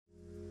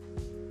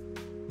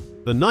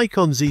The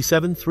Nikon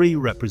Z7 III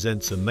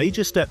represents a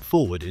major step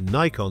forward in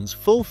Nikon's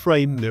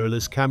full-frame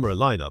mirrorless camera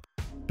lineup,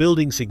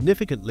 building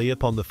significantly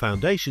upon the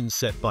foundations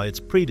set by its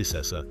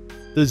predecessor,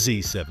 the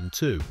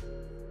Z7 II.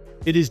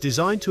 It is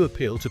designed to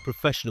appeal to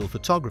professional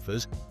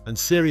photographers and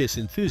serious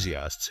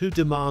enthusiasts who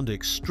demand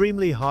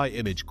extremely high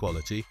image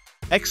quality,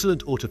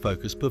 excellent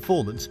autofocus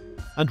performance,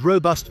 and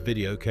robust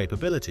video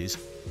capabilities,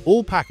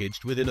 all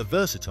packaged within a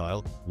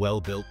versatile,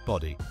 well-built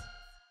body.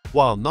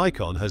 While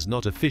Nikon has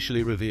not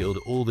officially revealed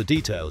all the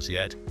details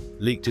yet,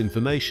 leaked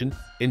information,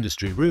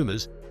 industry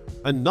rumors,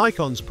 and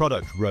Nikon's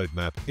product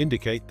roadmap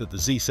indicate that the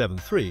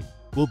Z7 III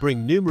will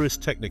bring numerous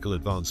technical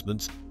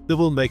advancements that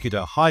will make it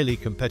a highly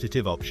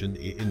competitive option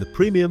in the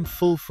premium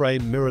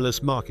full-frame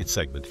mirrorless market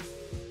segment,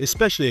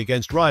 especially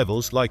against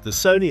rivals like the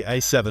Sony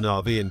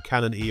A7RV and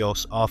Canon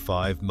EOS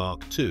R5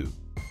 Mark II.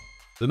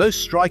 The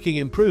most striking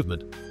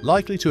improvement,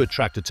 likely to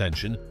attract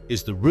attention,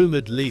 is the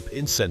rumored leap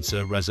in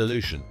sensor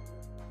resolution.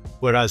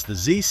 Whereas the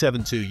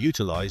Z7 II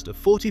utilized a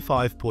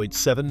 45.7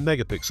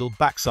 megapixel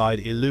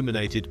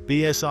backside-illuminated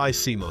BSI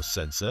CMOS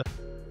sensor,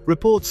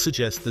 reports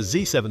suggest the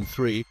Z7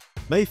 III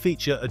may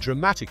feature a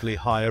dramatically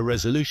higher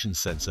resolution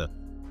sensor,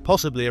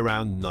 possibly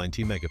around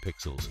 90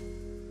 megapixels.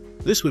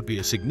 This would be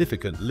a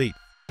significant leap,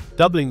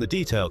 doubling the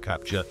detail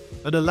capture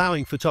and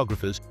allowing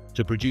photographers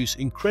to produce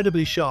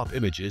incredibly sharp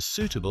images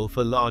suitable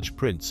for large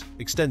prints,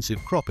 extensive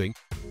cropping,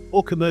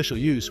 or commercial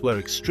use where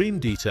extreme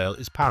detail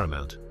is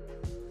paramount.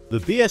 The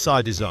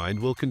BSI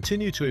design will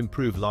continue to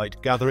improve light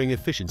gathering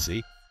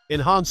efficiency,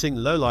 enhancing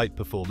low-light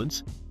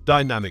performance,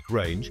 dynamic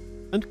range,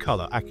 and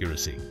color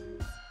accuracy.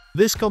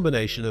 This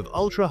combination of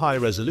ultra-high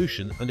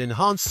resolution and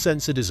enhanced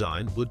sensor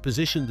design would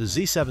position the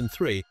Z7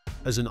 III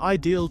as an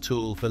ideal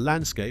tool for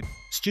landscape,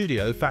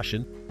 studio,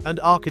 fashion, and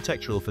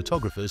architectural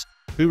photographers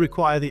who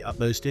require the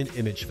utmost in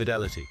image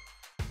fidelity.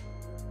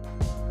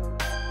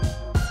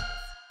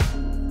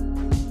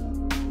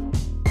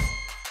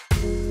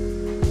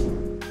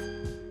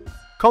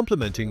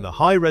 Complementing the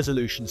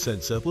high-resolution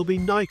sensor will be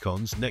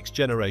Nikon's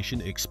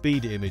next-generation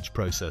EXPEED image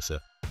processor,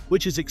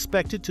 which is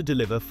expected to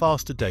deliver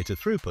faster data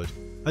throughput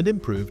and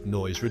improved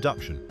noise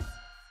reduction.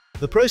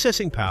 The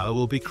processing power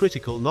will be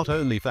critical not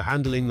only for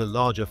handling the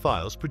larger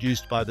files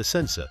produced by the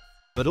sensor,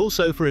 but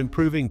also for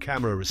improving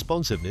camera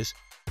responsiveness,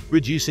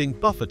 reducing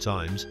buffer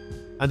times,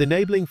 and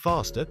enabling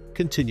faster,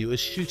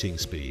 continuous shooting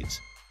speeds.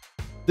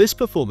 This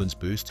performance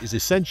boost is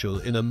essential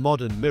in a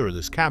modern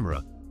mirrorless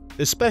camera,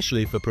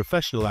 especially for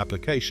professional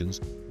applications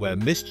where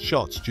missed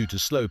shots due to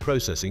slow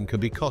processing can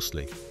be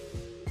costly.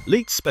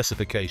 Leaked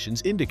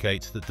specifications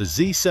indicate that the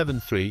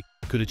Z7 III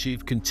could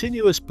achieve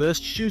continuous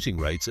burst shooting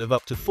rates of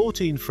up to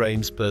 14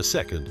 frames per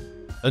second,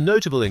 a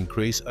notable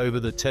increase over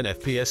the 10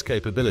 FPS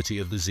capability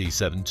of the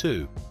Z7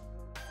 II.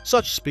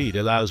 Such speed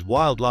allows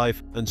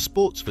wildlife and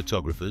sports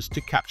photographers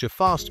to capture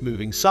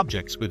fast-moving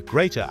subjects with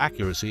greater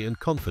accuracy and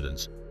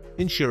confidence,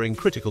 ensuring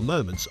critical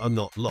moments are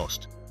not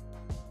lost.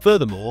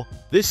 Furthermore,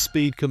 this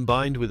speed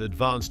combined with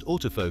advanced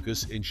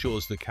autofocus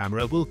ensures the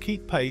camera will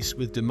keep pace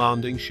with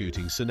demanding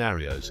shooting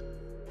scenarios.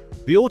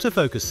 The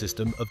autofocus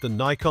system of the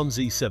Nikon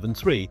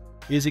Z7 III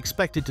is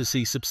expected to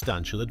see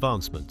substantial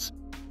advancements.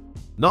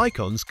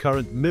 Nikon's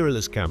current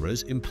mirrorless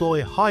cameras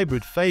employ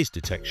hybrid phase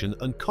detection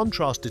and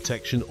contrast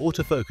detection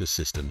autofocus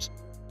systems,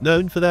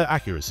 known for their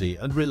accuracy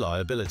and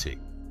reliability.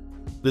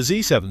 The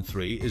Z7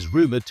 III is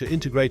rumored to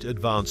integrate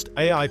advanced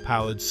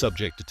AI-powered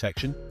subject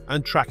detection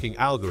and tracking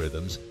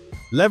algorithms,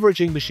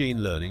 leveraging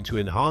machine learning to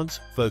enhance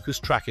focus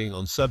tracking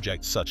on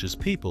subjects such as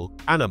people,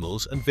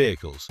 animals, and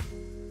vehicles.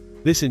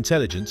 This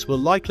intelligence will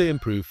likely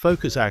improve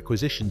focus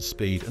acquisition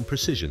speed and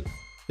precision,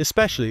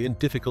 especially in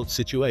difficult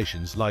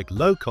situations like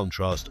low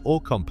contrast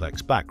or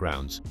complex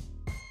backgrounds.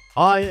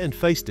 Eye and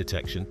face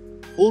detection,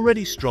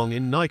 already strong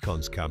in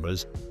Nikon's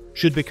cameras,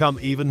 should become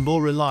even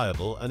more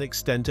reliable and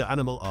extend to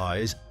animal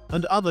eyes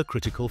and other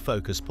critical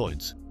focus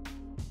points.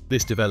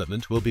 This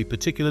development will be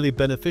particularly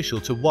beneficial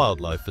to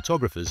wildlife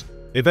photographers,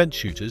 event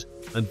shooters,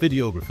 and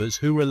videographers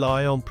who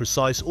rely on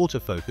precise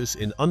autofocus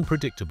in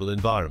unpredictable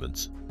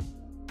environments.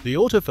 The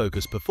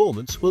autofocus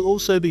performance will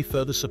also be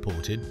further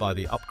supported by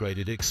the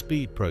upgraded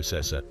EXPEED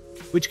processor,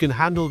 which can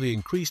handle the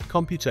increased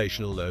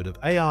computational load of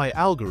AI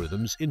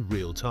algorithms in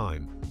real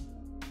time.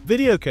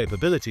 Video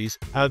capabilities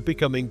have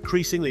become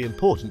increasingly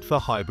important for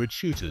hybrid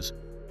shooters,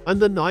 and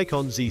the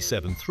Nikon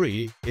Z7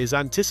 III is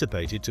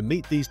anticipated to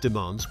meet these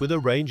demands with a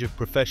range of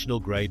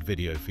professional-grade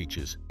video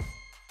features.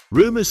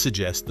 Rumors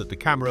suggest that the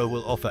camera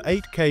will offer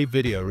 8K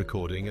video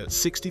recording at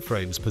 60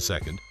 frames per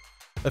second,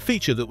 a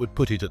feature that would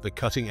put it at the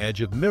cutting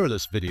edge of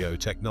mirrorless video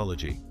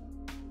technology.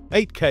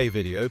 8K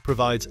video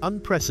provides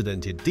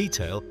unprecedented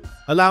detail,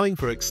 allowing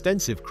for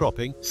extensive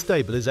cropping,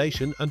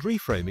 stabilization, and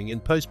reframing in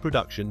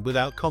post-production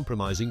without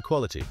compromising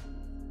quality.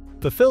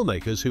 For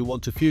filmmakers who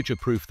want to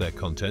future-proof their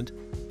content,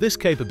 this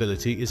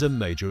capability is a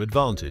major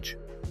advantage.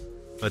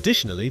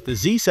 Additionally, the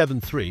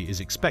Z7 III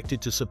is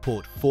expected to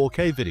support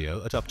 4K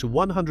video at up to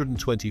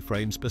 120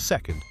 frames per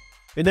second,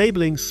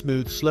 enabling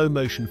smooth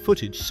slow-motion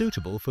footage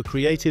suitable for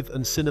creative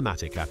and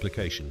cinematic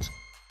applications.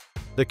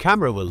 The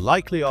camera will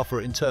likely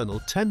offer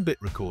internal 10-bit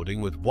recording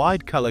with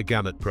wide color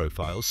gamut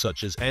profiles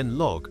such as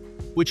N-Log,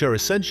 which are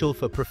essential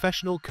for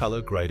professional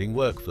color grading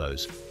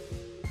workflows.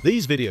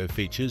 These video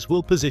features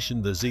will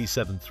position the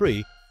Z7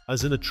 III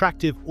as an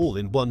attractive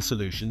all-in-one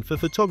solution for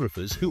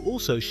photographers who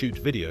also shoot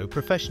video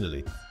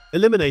professionally,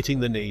 eliminating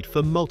the need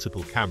for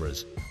multiple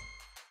cameras.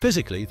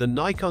 Physically, the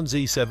Nikon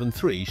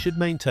Z7 III should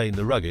maintain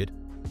the rugged,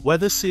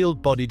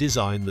 weather-sealed body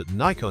design that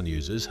Nikon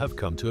users have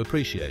come to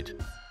appreciate.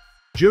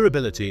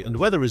 Durability and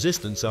weather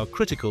resistance are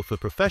critical for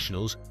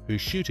professionals who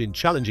shoot in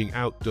challenging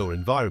outdoor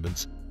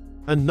environments,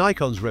 and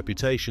Nikon's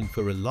reputation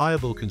for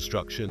reliable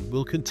construction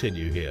will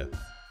continue here.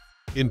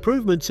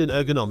 Improvements in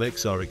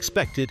ergonomics are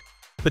expected,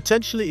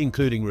 potentially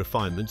including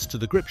refinements to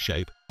the grip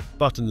shape,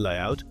 button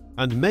layout,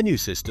 and menu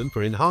system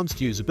for enhanced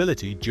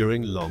usability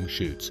during long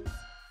shoots.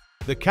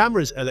 The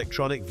camera's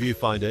electronic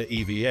viewfinder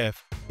EVF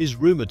is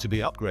rumored to be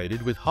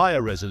upgraded with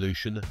higher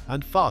resolution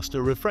and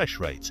faster refresh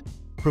rates,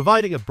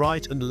 providing a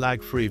bright and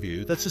lag-free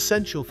view that's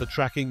essential for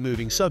tracking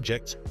moving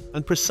subjects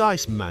and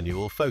precise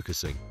manual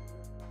focusing.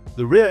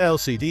 The rear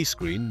LCD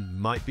screen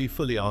might be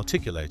fully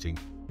articulating,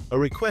 a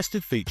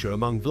requested feature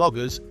among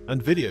vloggers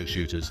and video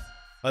shooters,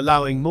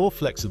 allowing more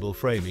flexible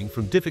framing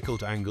from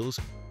difficult angles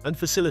and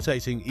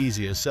facilitating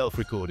easier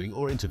self-recording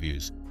or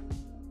interviews.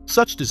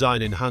 Such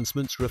design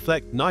enhancements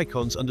reflect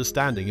Nikon's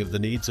understanding of the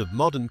needs of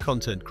modern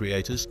content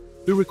creators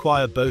who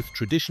require both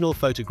traditional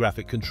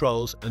photographic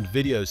controls and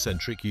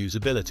video-centric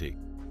usability.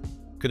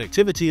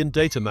 Connectivity and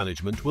data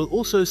management will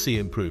also see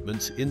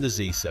improvements in the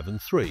Z7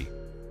 III.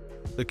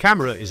 The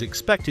camera is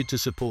expected to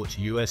support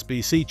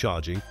USB-C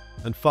charging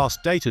and fast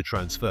data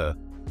transfer,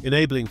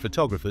 enabling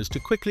photographers to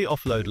quickly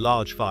offload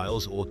large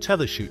files or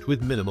teleshoot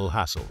with minimal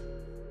hassle.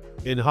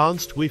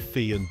 Enhanced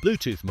Wi-Fi and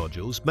Bluetooth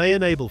modules may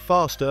enable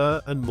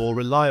faster and more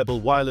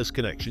reliable wireless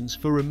connections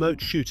for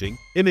remote shooting,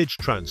 image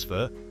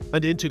transfer,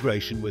 and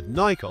integration with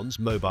Nikon's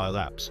mobile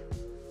apps.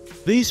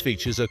 These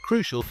features are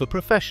crucial for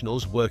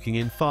professionals working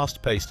in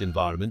fast-paced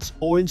environments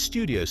or in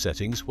studio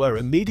settings where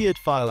immediate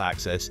file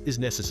access is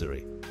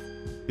necessary.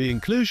 The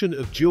inclusion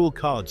of dual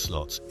card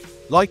slots,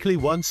 likely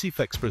one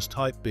CFexpress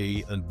Type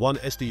B and one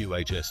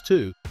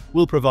SD-UHS-2,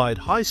 will provide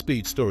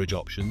high-speed storage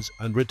options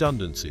and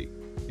redundancy,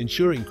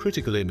 ensuring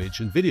critical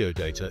image and video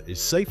data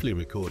is safely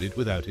recorded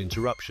without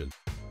interruption.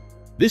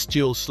 This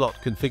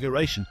dual-slot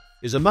configuration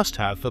is a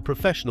must-have for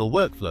professional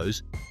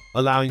workflows,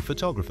 allowing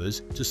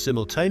photographers to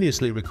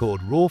simultaneously record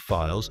RAW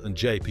files and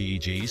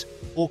JPEGs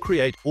or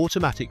create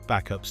automatic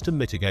backups to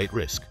mitigate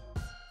risk.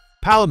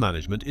 Power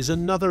management is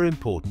another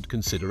important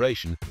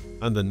consideration,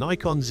 and the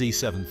Nikon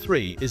Z7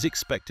 III is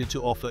expected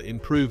to offer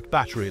improved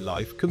battery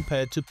life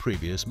compared to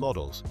previous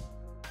models.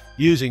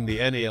 Using the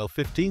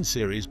NEL15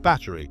 series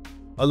battery,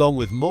 along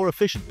with more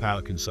efficient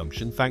power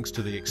consumption thanks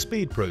to the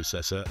EXPEED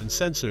processor and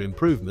sensor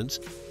improvements,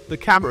 the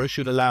camera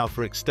should allow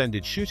for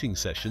extended shooting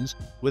sessions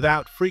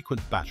without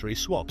frequent battery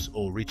swaps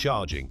or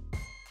recharging.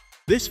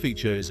 This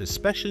feature is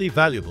especially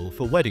valuable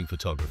for wedding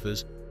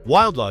photographers,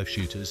 wildlife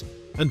shooters,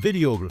 and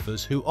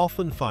videographers who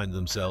often find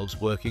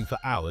themselves working for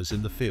hours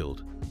in the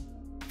field.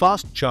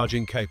 Fast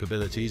charging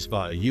capabilities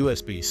via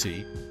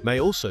USB-C may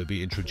also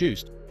be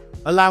introduced,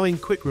 allowing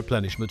quick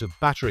replenishment of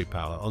battery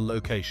power on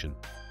location.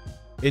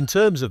 In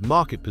terms of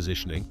market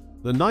positioning,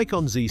 the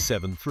Nikon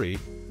Z7 III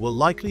will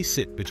likely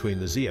sit between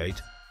the Z8,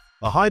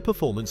 a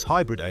high-performance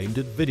hybrid aimed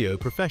at video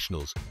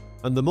professionals,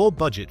 and the more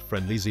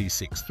budget-friendly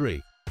Z6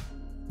 III.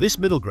 This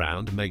middle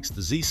ground makes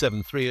the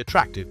Z7 III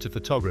attractive to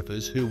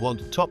photographers who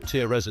want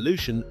top-tier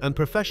resolution and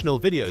professional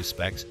video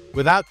specs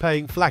without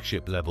paying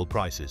flagship-level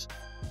prices.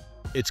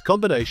 Its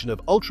combination of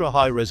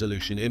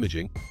ultra-high-resolution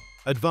imaging,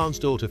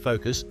 advanced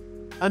autofocus,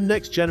 and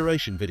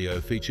next-generation video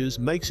features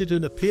makes it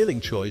an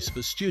appealing choice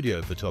for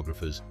studio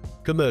photographers,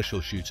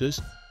 commercial shooters,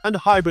 and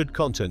hybrid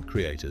content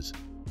creators.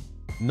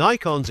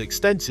 Nikon's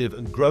extensive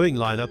and growing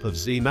lineup of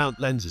Z-mount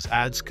lenses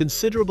adds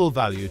considerable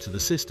value to the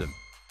system,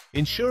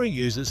 ensuring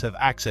users have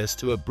access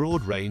to a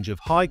broad range of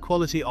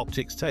high-quality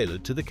optics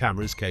tailored to the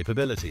camera's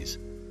capabilities.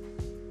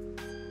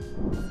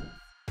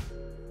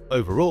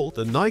 Overall,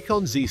 the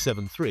Nikon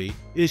Z7 III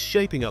is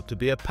shaping up to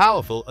be a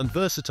powerful and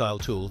versatile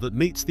tool that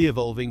meets the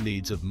evolving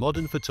needs of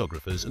modern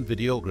photographers and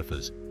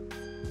videographers.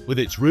 With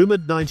its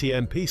rumored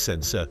 90MP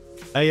sensor,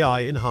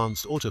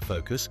 AI-enhanced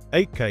autofocus,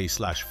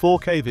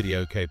 8K/4K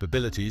video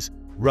capabilities,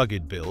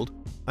 rugged build,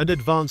 and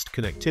advanced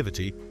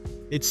connectivity,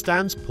 it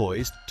stands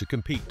poised to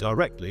compete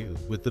directly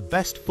with the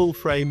best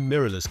full-frame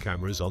mirrorless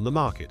cameras on the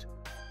market.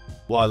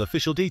 While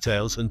official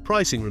details and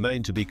pricing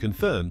remain to be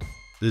confirmed,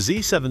 the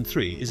Z7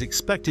 III is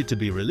expected to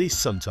be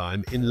released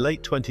sometime in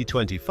late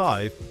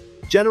 2025,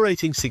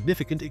 generating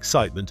significant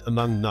excitement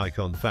among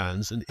Nikon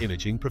fans and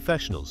imaging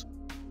professionals.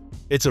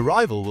 Its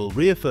arrival will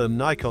reaffirm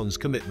Nikon's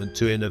commitment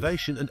to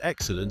innovation and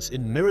excellence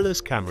in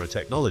mirrorless camera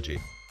technology,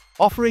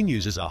 offering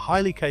users a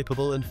highly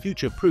capable and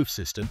future-proof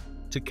system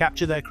to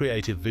capture their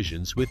creative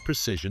visions with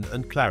precision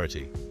and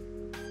clarity.